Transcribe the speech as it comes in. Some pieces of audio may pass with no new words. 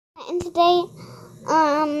And today,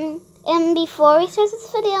 and before we start this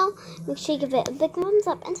video, make sure you give it a big thumbs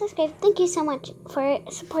up and subscribe. Thank you so much for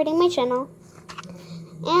supporting my channel.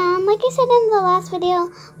 And like I said in the last video,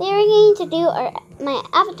 we are going to do my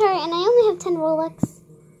avatar, and I only have 10 Robux,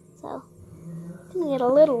 so it's gonna get a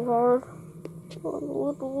little hard.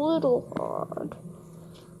 Little hard.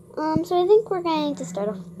 So I think we're going to start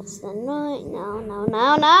off with this. No.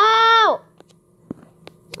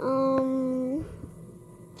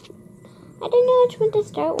 I don't know which one to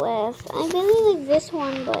start with. I really like this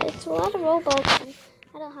one, but it's a lot of Robux, and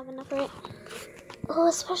I don't have enough for it. Oh,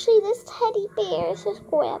 especially this teddy bear is just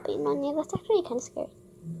grabbing on you. That's actually kind of scary.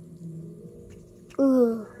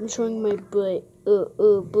 I'm showing my butt.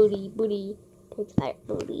 Booty. Take that,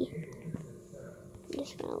 booty. I'm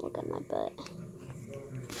just gonna look at my butt.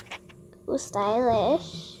 Ooh,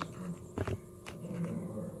 stylish.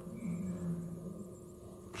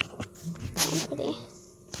 So pretty.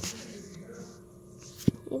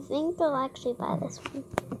 I think they'll actually buy this one.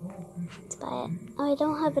 Let's buy it. Oh, I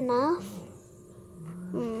don't have enough.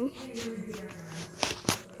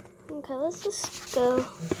 Okay, let's just go to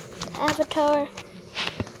Avatar.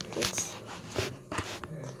 Let's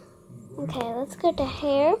go to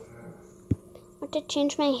hair. I want to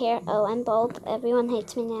change my hair. Oh, I'm bald. Everyone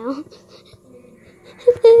hates me now.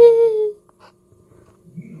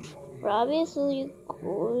 We're obviously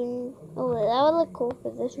going. Oh, that would look cool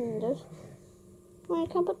for this and this. I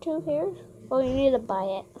can put two hairs. Oh, you need to buy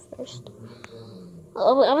it first.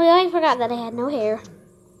 Oh, I forgot that I had no hair.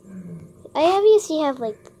 I obviously have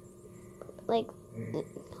like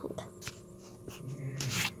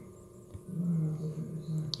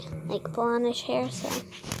blondish hair, so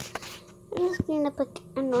I'm just going to put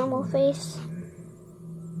a normal face.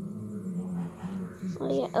 Oh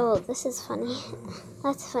yeah. Oh, this is funny.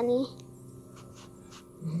 That's funny.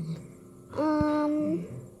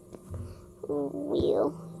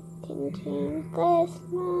 We'll continue this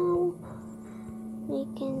now. We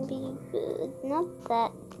can be good. Not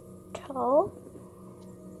that tall.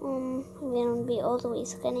 We don't be all the way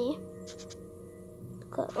skinny.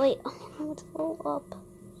 Wait, I want to go up.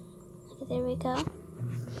 Okay, there we go.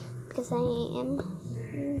 Because I am.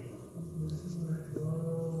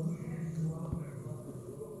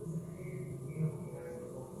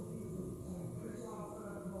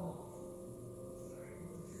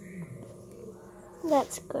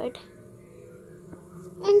 That's good.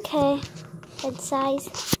 Okay, head size.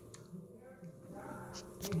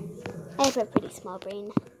 I have a pretty small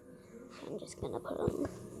brain. I'm just gonna put on.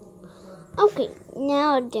 Okay,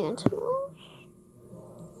 now dance moves.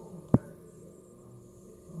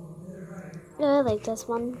 I like this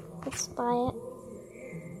one. Let's buy it.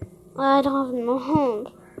 I don't have no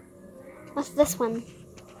hand. What's this one?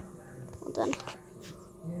 Hold on.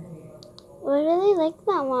 I really like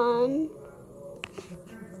that one.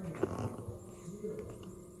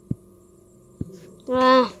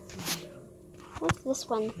 What's this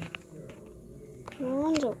one? That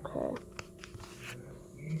one's okay.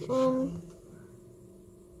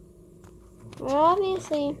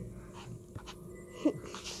 Obviously,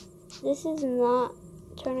 this is not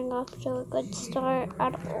turning off to a good start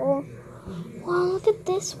at all. Wow, look at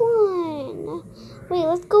this one. Wait,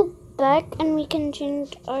 let's go back and we can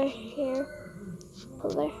change our hair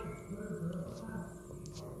color.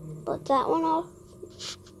 Put that one off.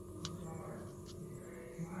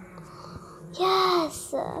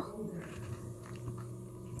 Yes!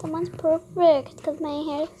 That one's perfect because my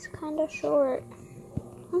hair is kind of short.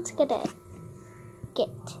 Let's get it.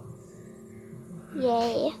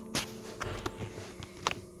 Yay.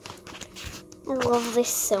 I love this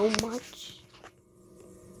so much.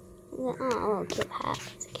 Oh, cute hat.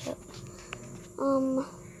 It's cute.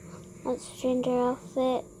 Let's change our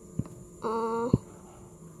outfit.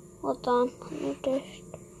 Hold on. Let me just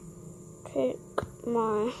take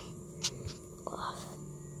my off.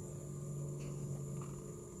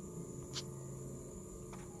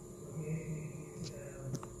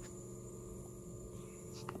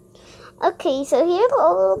 Okay, so here's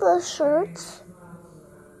all the shirts.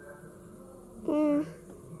 I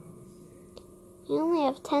only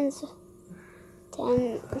have 10.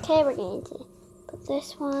 Okay, we're going to put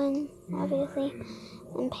this one, obviously.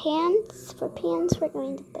 And pants. For pants, we're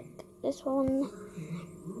going to pick this one.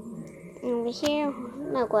 Over here,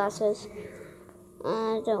 no glasses.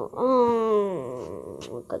 I don't. Oh,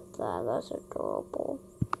 look at that. That's adorable.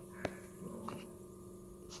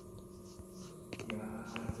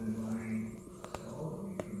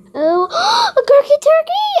 Oh, a Gurky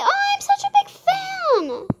Turkey! Oh, I'm such a big fan!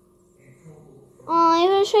 Oh, I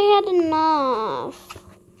wish I had enough.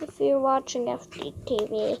 If you're watching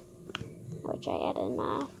FDTV, I wish I had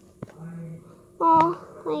enough. Oh,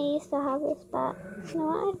 I used to have this bat. You know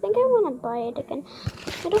what? I think I want to buy it again.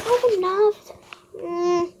 I don't have enough.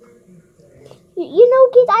 You know,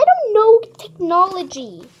 kids, I don't know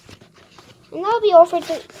technology. And that'll be all for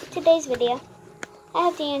today's video. I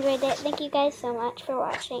hope you enjoyed it. Thank you guys so much for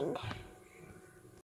watching.